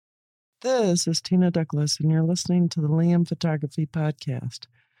This is Tina Douglas, and you're listening to the Liam Photography Podcast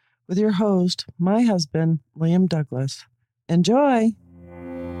with your host, my husband, Liam Douglas. Enjoy!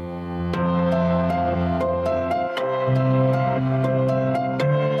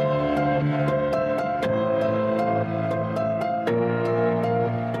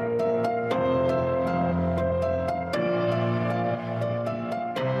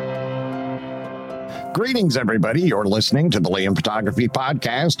 Greetings, everybody. You're listening to the Liam Photography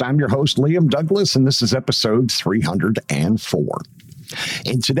Podcast. I'm your host, Liam Douglas, and this is episode 304.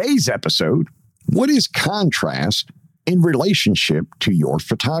 In today's episode, what is contrast in relationship to your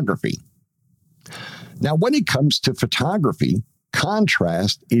photography? Now, when it comes to photography,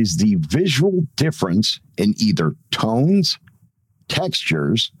 contrast is the visual difference in either tones,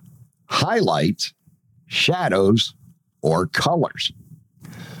 textures, highlights, shadows, or colors.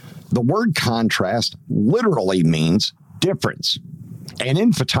 The word contrast literally means difference. And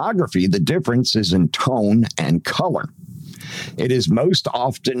in photography, the difference is in tone and color. It is most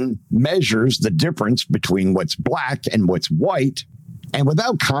often measures the difference between what's black and what's white. And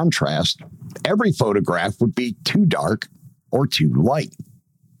without contrast, every photograph would be too dark or too light.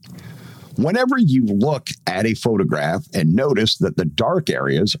 Whenever you look at a photograph and notice that the dark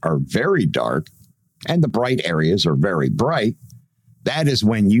areas are very dark and the bright areas are very bright, that is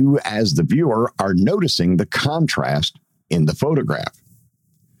when you, as the viewer, are noticing the contrast in the photograph.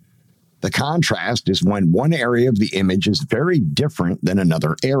 The contrast is when one area of the image is very different than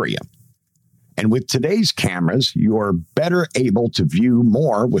another area. And with today's cameras, you are better able to view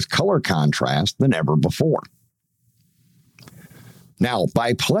more with color contrast than ever before. Now,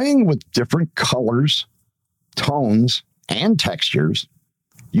 by playing with different colors, tones, and textures,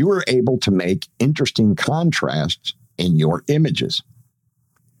 you are able to make interesting contrasts in your images.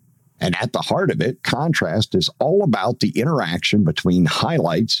 And at the heart of it, contrast is all about the interaction between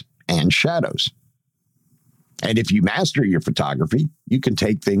highlights and shadows. And if you master your photography, you can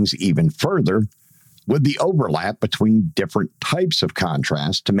take things even further with the overlap between different types of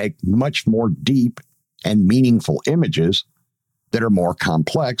contrast to make much more deep and meaningful images that are more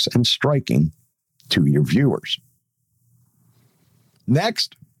complex and striking to your viewers.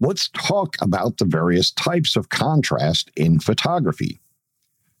 Next, let's talk about the various types of contrast in photography,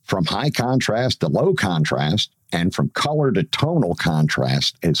 from high contrast to low contrast, and from color to tonal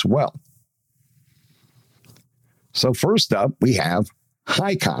contrast as well. So first up, we have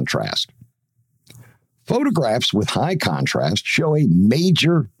high contrast. Photographs with high contrast show a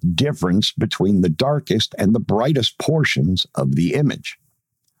major difference between the darkest and the brightest portions of the image.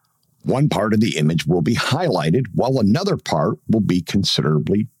 One part of the image will be highlighted, while another part will be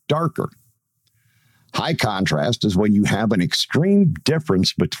considerably darker. High contrast is when you have an extreme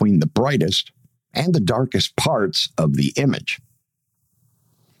difference between the brightest and the darkest parts of the image.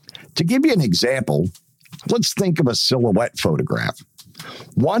 To give you an example, let's think of a silhouette photograph,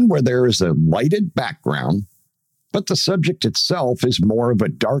 one where there is a lighted background, but the subject itself is more of a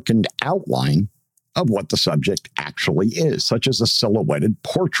darkened outline of what the subject actually is, such as a silhouetted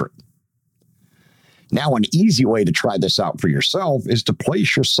portrait. Now, an easy way to try this out for yourself is to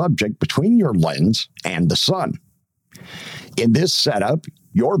place your subject between your lens and the sun. In this setup,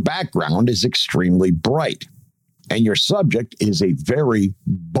 your background is extremely bright, and your subject is a very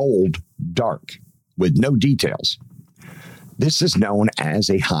bold dark with no details. This is known as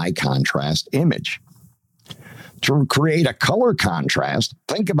a high contrast image. To create a color contrast,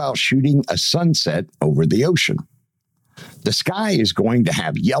 think about shooting a sunset over the ocean. The sky is going to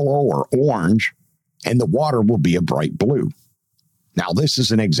have yellow or orange, and the water will be a bright blue. Now, this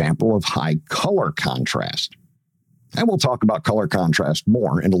is an example of high color contrast. And we'll talk about color contrast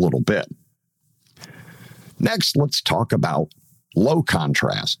more in a little bit. Next, let's talk about low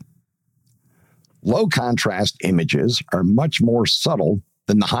contrast. Low contrast images are much more subtle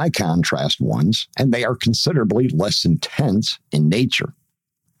than the high contrast ones, and they are considerably less intense in nature.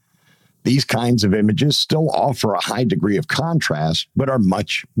 These kinds of images still offer a high degree of contrast, but are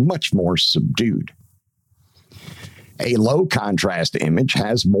much, much more subdued. A low contrast image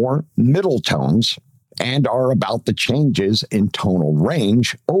has more middle tones and are about the changes in tonal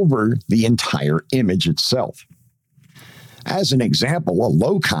range over the entire image itself. As an example, a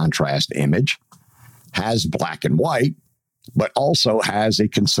low contrast image has black and white, but also has a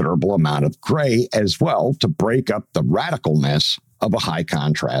considerable amount of gray as well to break up the radicalness of a high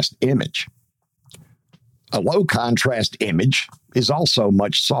contrast image. A low contrast image is also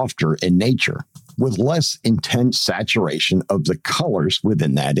much softer in nature, with less intense saturation of the colors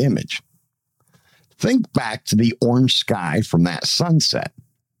within that image. Think back to the orange sky from that sunset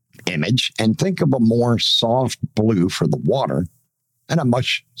image and think of a more soft blue for the water and a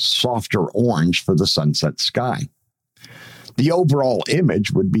much softer orange for the sunset sky. The overall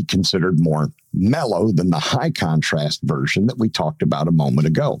image would be considered more mellow than the high contrast version that we talked about a moment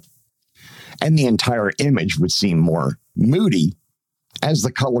ago. And the entire image would seem more moody, as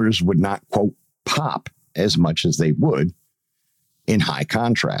the colors would not, quote, pop as much as they would in high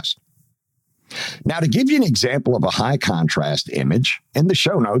contrast. Now, to give you an example of a high contrast image, in the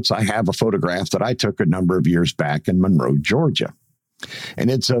show notes, I have a photograph that I took a number of years back in Monroe, Georgia. And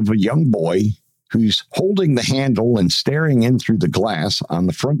it's of a young boy who's holding the handle and staring in through the glass on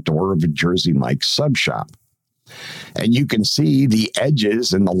the front door of a Jersey Mike's sub shop. And you can see the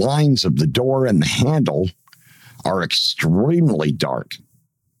edges and the lines of the door and the handle are extremely dark,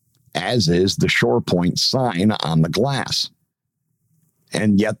 as is the Shore Point sign on the glass.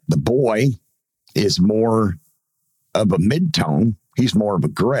 And yet the boy is more of a mid-tone. He's more of a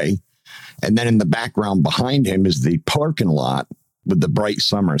gray. And then in the background behind him is the parking lot with the bright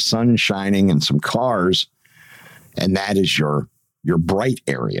summer sun shining and some cars. And that is your bright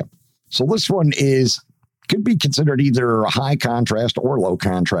area. So this one could be considered either a high contrast or low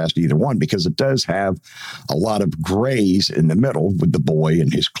contrast, either one, because it does have a lot of grays in the middle with the boy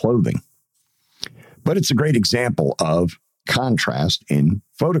and his clothing. But it's a great example of contrast in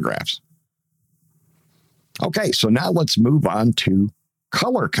photographs. Okay, so now let's move on to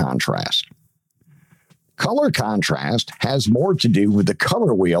color contrast. Color contrast has more to do with the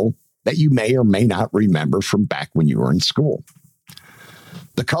color wheel that you may or may not remember from back when you were in school.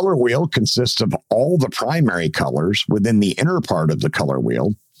 The color wheel consists of all the primary colors within the inner part of the color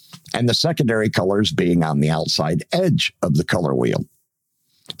wheel, and the secondary colors being on the outside edge of the color wheel.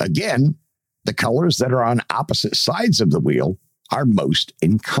 Again, the colors that are on opposite sides of the wheel are most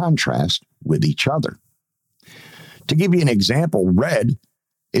in contrast with each other. To give you an example, red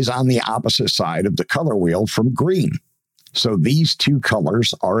is on the opposite side of the color wheel from green. So these two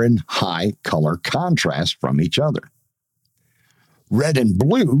colors are in high color contrast from each other. Red and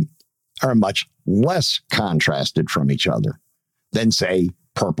blue are much less contrasted from each other than, say,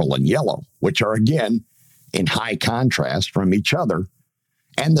 purple and yellow, which are, again, in high contrast from each other.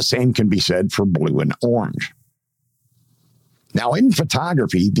 And the same can be said for blue and orange. Now, in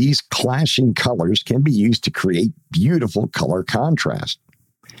photography, these clashing colors can be used to create beautiful color contrast.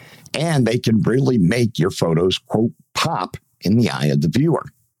 And they can really make your photos, quote, pop in the eye of the viewer.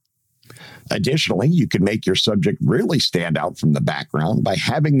 Additionally, you can make your subject really stand out from the background by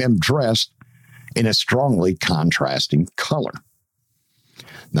having them dressed in a strongly contrasting color.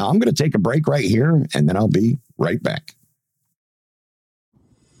 Now, I'm going to take a break right here, and then I'll be right back.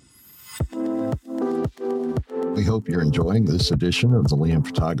 We hope you're enjoying this edition of the Liam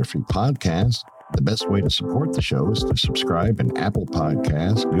Photography Podcast. The best way to support the show is to subscribe in Apple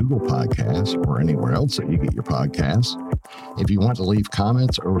Podcasts, Google Podcasts, or anywhere else that you get your podcasts. If you want to leave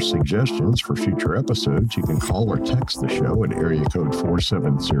comments or suggestions for future episodes, you can call or text the show at area code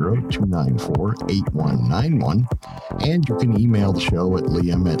 470-294-8191. And you can email the show at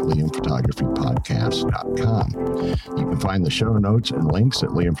liam@liamphotographypodcast.com. You can find the show notes and links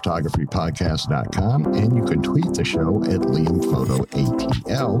at liamphotographypodcast.com, and you can tweet the show at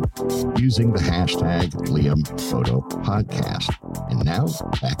liamphotoatl using the hashtag LiamPhotoPodcast. And now,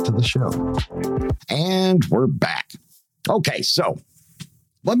 back to the show. And we're back. Okay, so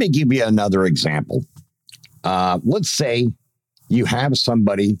let me give you another example. Let's say you have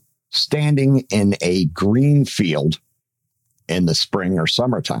somebody standing in a green field in the spring or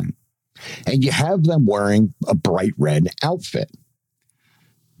summertime, and you have them wearing a bright red outfit.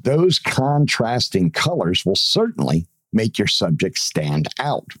 Those contrasting colors will certainly make your subject stand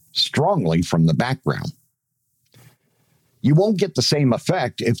out strongly from the background. You won't get the same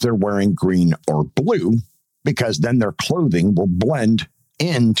effect if they're wearing green or blue, because then their clothing will blend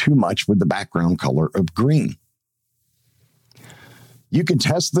in too much with the background color of green. You can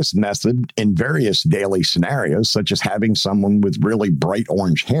test this method in various daily scenarios, such as having someone with really bright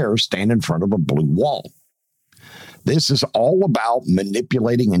orange hair stand in front of a blue wall. This is all about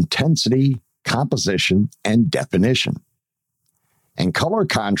manipulating intensity, composition, and definition. And color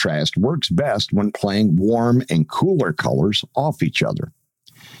contrast works best when playing warm and cooler colors off each other.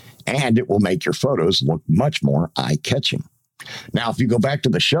 And it will make your photos look much more eye-catching. Now, if you go back to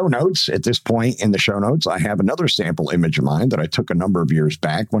the show notes, at this point in the show notes, I have another sample image of mine that I took a number of years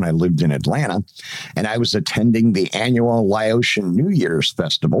back when I lived in Atlanta, and I was attending the annual Laotian New Year's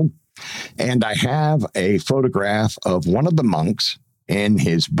Festival. And I have a photograph of one of the monks in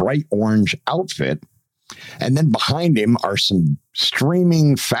his bright orange outfit. And then behind him are some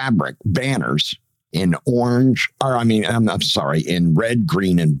streaming fabric banners in in red,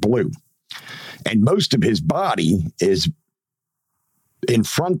 green, and blue. And most of his body is in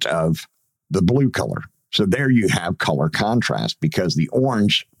front of the blue color. So there you have color contrast because the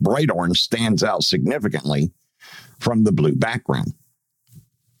orange, bright orange, stands out significantly from the blue background.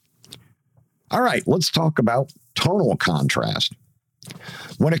 All right, let's talk about tonal contrast.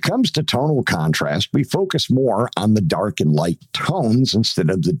 When it comes to tonal contrast, we focus more on the dark and light tones instead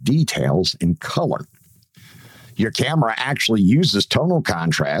of the details in color. Your camera actually uses tonal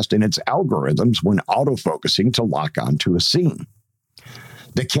contrast in its algorithms when autofocusing to lock onto a scene.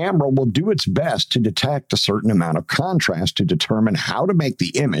 The camera will do its best to detect a certain amount of contrast to determine how to make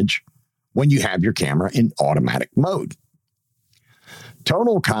the image when you have your camera in automatic mode.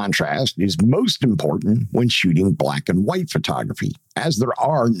 Tonal contrast is most important when shooting black and white photography, as there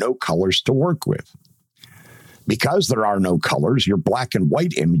are no colors to work with. Because there are no colors, your black and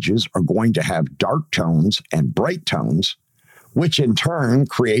white images are going to have dark tones and bright tones, which in turn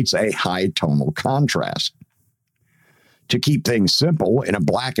creates a high tonal contrast. To keep things simple, in a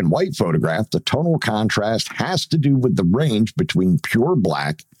black and white photograph, the tonal contrast has to do with the range between pure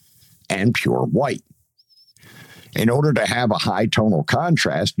black and pure white. In order to have a high tonal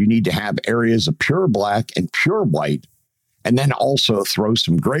contrast, you need to have areas of pure black and pure white, and then also throw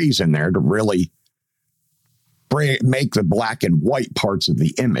some grays in there to really make the black and white parts of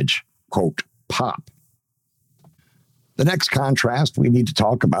the image, quote, pop. The next contrast we need to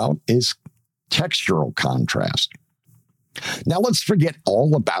talk about is textural contrast. Now let's forget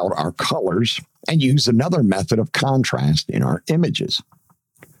all about our colors and use another method of contrast in our images.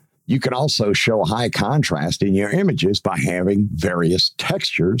 You can also show high contrast in your images by having various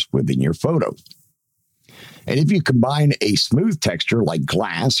textures within your photo. And if you combine a smooth texture like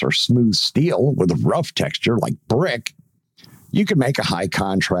glass or smooth steel with a rough texture like brick, you can make a high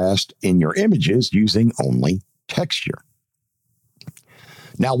contrast in your images using only texture.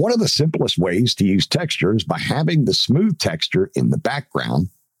 Now, one of the simplest ways to use texture is by having the smooth texture in the background.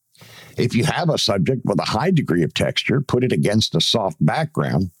 If you have a subject with a high degree of texture, put it against a soft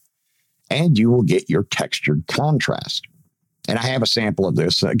background, and you will get your textured contrast. And I have a sample of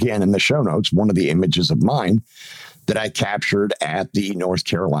this, again, in the show notes, one of the images of mine that I captured at the North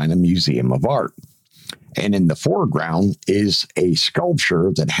Carolina Museum of Art. And in the foreground is a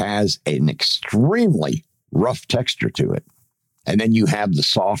sculpture that has an extremely rough texture to it. And then you have the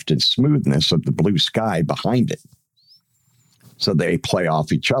soft and smoothness of the blue sky behind it. So they play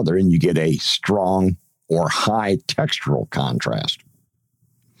off each other and you get a strong or high textural contrast.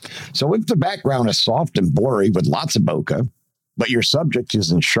 So if the background is soft and blurry with lots of bokeh, but your subject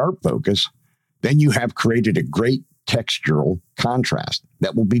is in sharp focus, then you have created a great textural contrast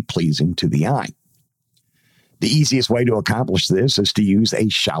that will be pleasing to the eye. The easiest way to accomplish this is to use a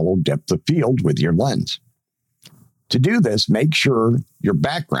shallow depth of field with your lens. To do this, make sure your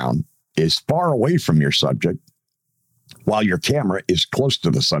background is far away from your subject while your camera is close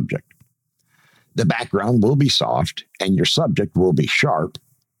to the subject. The background will be soft and your subject will be sharp,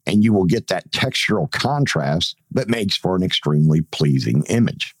 and you will get that textural contrast that makes for an extremely pleasing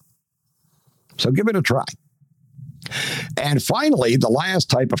image. So give it a try. And finally, the last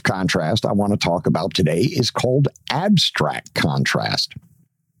type of contrast I want to talk about today is called abstract contrast.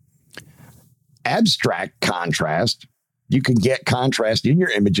 Abstract contrast, you can get contrast in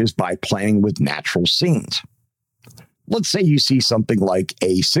your images by playing with natural scenes. Let's say you see something like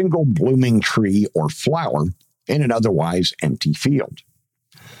a single blooming tree or flower in an otherwise empty field.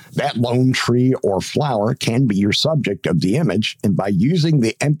 That lone tree or flower can be your subject of the image, and by using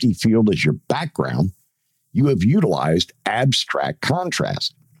the empty field as your background, you have utilized abstract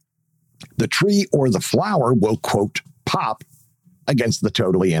contrast. The tree or the flower will, quote, pop against the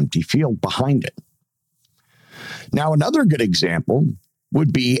totally empty field behind it. Now, another good example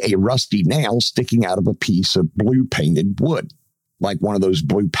would be a rusty nail sticking out of a piece of blue painted wood, like one of those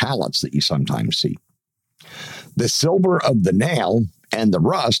blue pallets that you sometimes see. The silver of the nail and the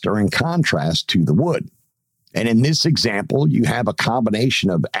rust are in contrast to the wood. And in this example, you have a combination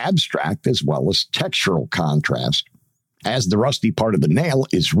of abstract as well as textural contrast, as the rusty part of the nail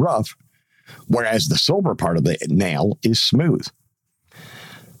is rough, whereas the silver part of the nail is smooth.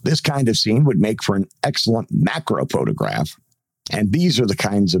 This kind of scene would make for an excellent macro photograph, and these are the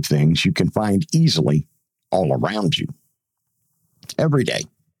kinds of things you can find easily all around you. Every day,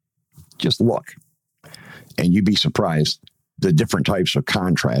 just look, and you'd be surprised the different types of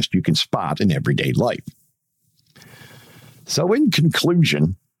contrast you can spot in everyday life. So in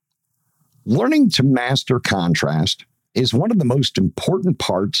conclusion, learning to master contrast is one of the most important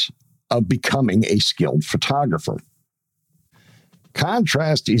parts of becoming a skilled photographer.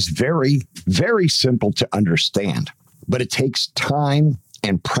 Contrast is very, very simple to understand, but it takes time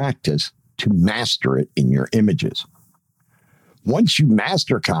and practice to master it in your images. Once you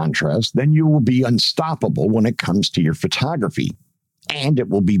master contrast, then you will be unstoppable when it comes to your photography, and it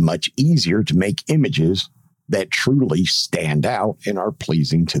will be much easier to make images that truly stand out and are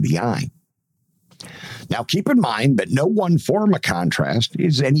pleasing to the eye. Now, keep in mind that no one form of contrast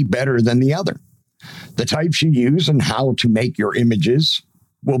is any better than the other. The types you use and how to make your images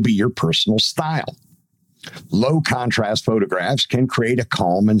will be your personal style. Low contrast photographs can create a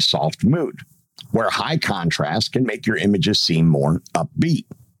calm and soft mood, where high contrast can make your images seem more upbeat.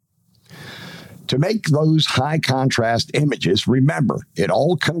 To make those high contrast images, remember, it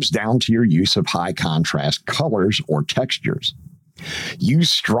all comes down to your use of high contrast colors or textures.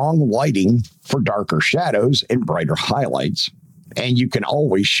 Use strong lighting for darker shadows and brighter highlights, and you can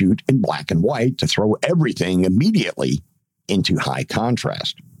always shoot in black and white to throw everything immediately into high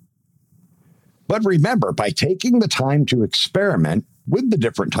contrast. But remember, by taking the time to experiment with the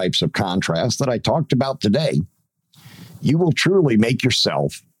different types of contrast that I talked about today, you will truly make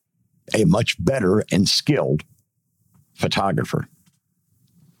yourself a much better and skilled photographer.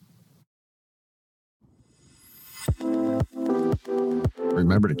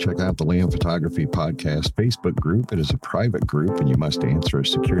 Remember to check out the Liam Photography Podcast Facebook group. It is a private group, and you must answer a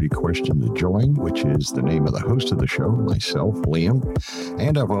security question to join, which is the name of the host of the show, myself, Liam.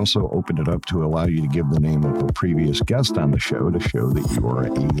 And I've also opened it up to allow you to give the name of a previous guest on the show to show that you are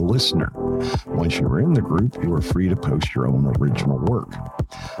a listener. Once you are in the group, you are free to post your own original work.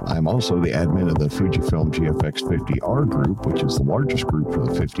 I'm also the admin of the Fujifilm GFX 50R group, which is the largest group for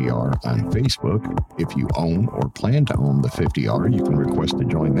the 50R on Facebook. If you own or plan to own the 50R, you can request to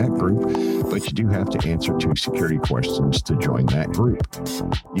join that group, but you do have to answer 2 security questions to join that group.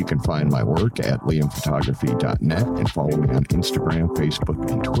 You can find my work at liamphotography.net and follow me on Instagram, Facebook,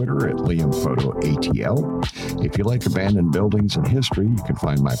 and Twitter at liamphotoatl. If you like abandoned buildings and history, you can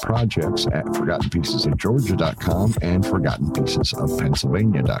find my projects at forgottenpiecesofgeorgia.com and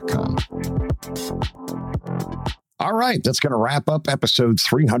forgottenpiecesofpennsylvania.com. All right, that's going to wrap up episode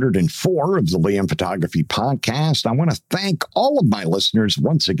 304 of the Liam Photography Podcast. I want to thank all of my listeners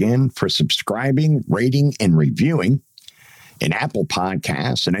once again for subscribing, rating, and reviewing in Apple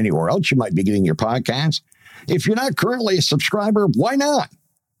Podcasts and anywhere else you might be getting your podcasts. If you're not currently a subscriber, why not?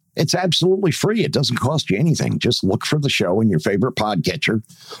 It's absolutely free. It doesn't cost you anything. Just look for the show in your favorite podcatcher,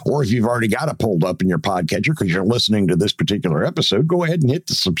 or if you've already got it pulled up in your podcatcher because you're listening to this particular episode, go ahead and hit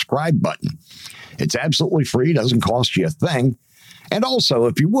the subscribe button. It's absolutely free. Doesn't cost you a thing. And also,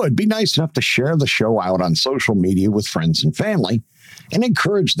 if you would, be nice enough to share the show out on social media with friends and family and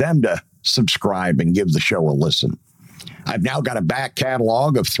encourage them to subscribe and give the show a listen. I've now got a back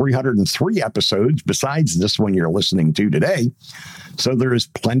catalog of 303 episodes besides this one you're listening to today. So there is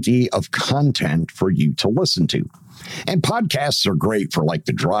plenty of content for you to listen to. And podcasts are great for like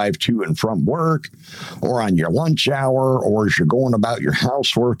the drive to and from work, or on your lunch hour, or as you're going about your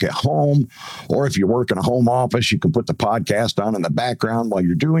housework at home, or if you work in a home office, you can put the podcast on in the background while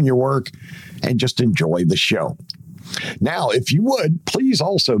you're doing your work and just enjoy the show. Now, if you would, please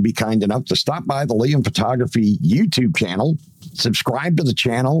also be kind enough to stop by the Liam Photography YouTube channel, subscribe to the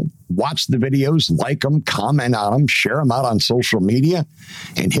channel, watch the videos, like them, comment on them, share them out on social media,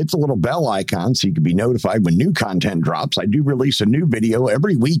 and hit the little bell icon so you can be notified when new content drops. I do release a new video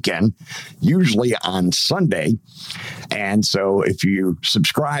every weekend, usually on Sunday. And so if you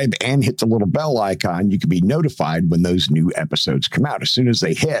subscribe and hit the little bell icon, you can be notified when those new episodes come out. As soon as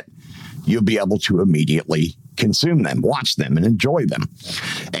they hit, you'll be able to immediately consume them, watch them, and enjoy them.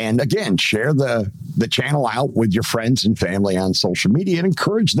 And again, share the channel out with your friends and family on social media and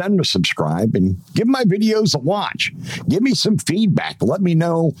encourage them to subscribe and give my videos a watch. Give me some feedback. Let me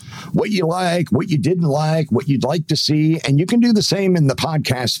know what you like, what you didn't like, what you'd like to see. And you can do the same in the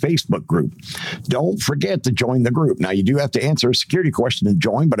podcast Facebook group. Don't forget to join the group. Now, you do have to answer a security question to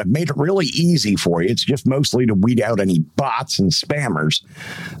join, but I've made it really easy for you. It's just mostly to weed out any bots and spammers.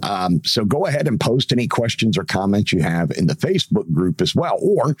 So go ahead and post any questions or comments you have in the Facebook group as well.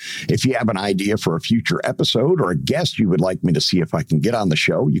 Or if you have an idea for a future episode or a guest you would like me to see if I can get on the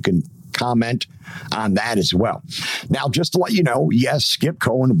show, you can comment on that as well. Now, just to let you know, yes, Skip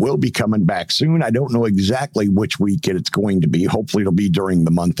Cohen will be coming back soon. I don't know exactly which week it's going to be. Hopefully it'll be during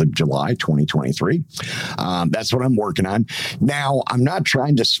the month of July 2023. That's what I'm working on. Now, I'm not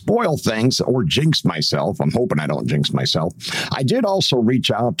trying to spoil things or jinx myself. I'm hoping I don't jinx myself. I did also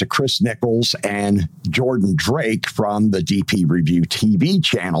reach out to Chris Nichols and Jordan Drake from the DP Review TV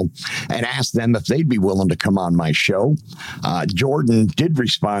channel and asked them if they'd be willing to come on my show. Jordan did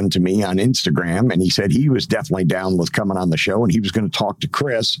respond to me on Instagram, and he said he was definitely down with coming on the show, and he was going to talk to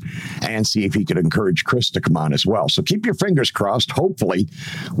Chris and see if he could encourage Chris to come on as well. So keep your fingers crossed. Hopefully,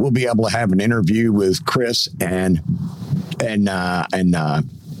 we'll be able to have an interview with Chris and and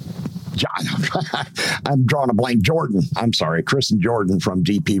I'm drawing a blank. Jordan. I'm sorry. Chris and Jordan from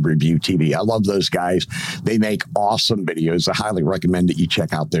DP Review TV. I love those guys. They make awesome videos. I highly recommend that you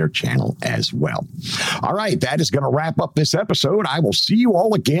check out their channel as well. All right. That is going to wrap up this episode. I will see you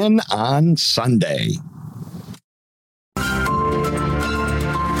all again on Sunday.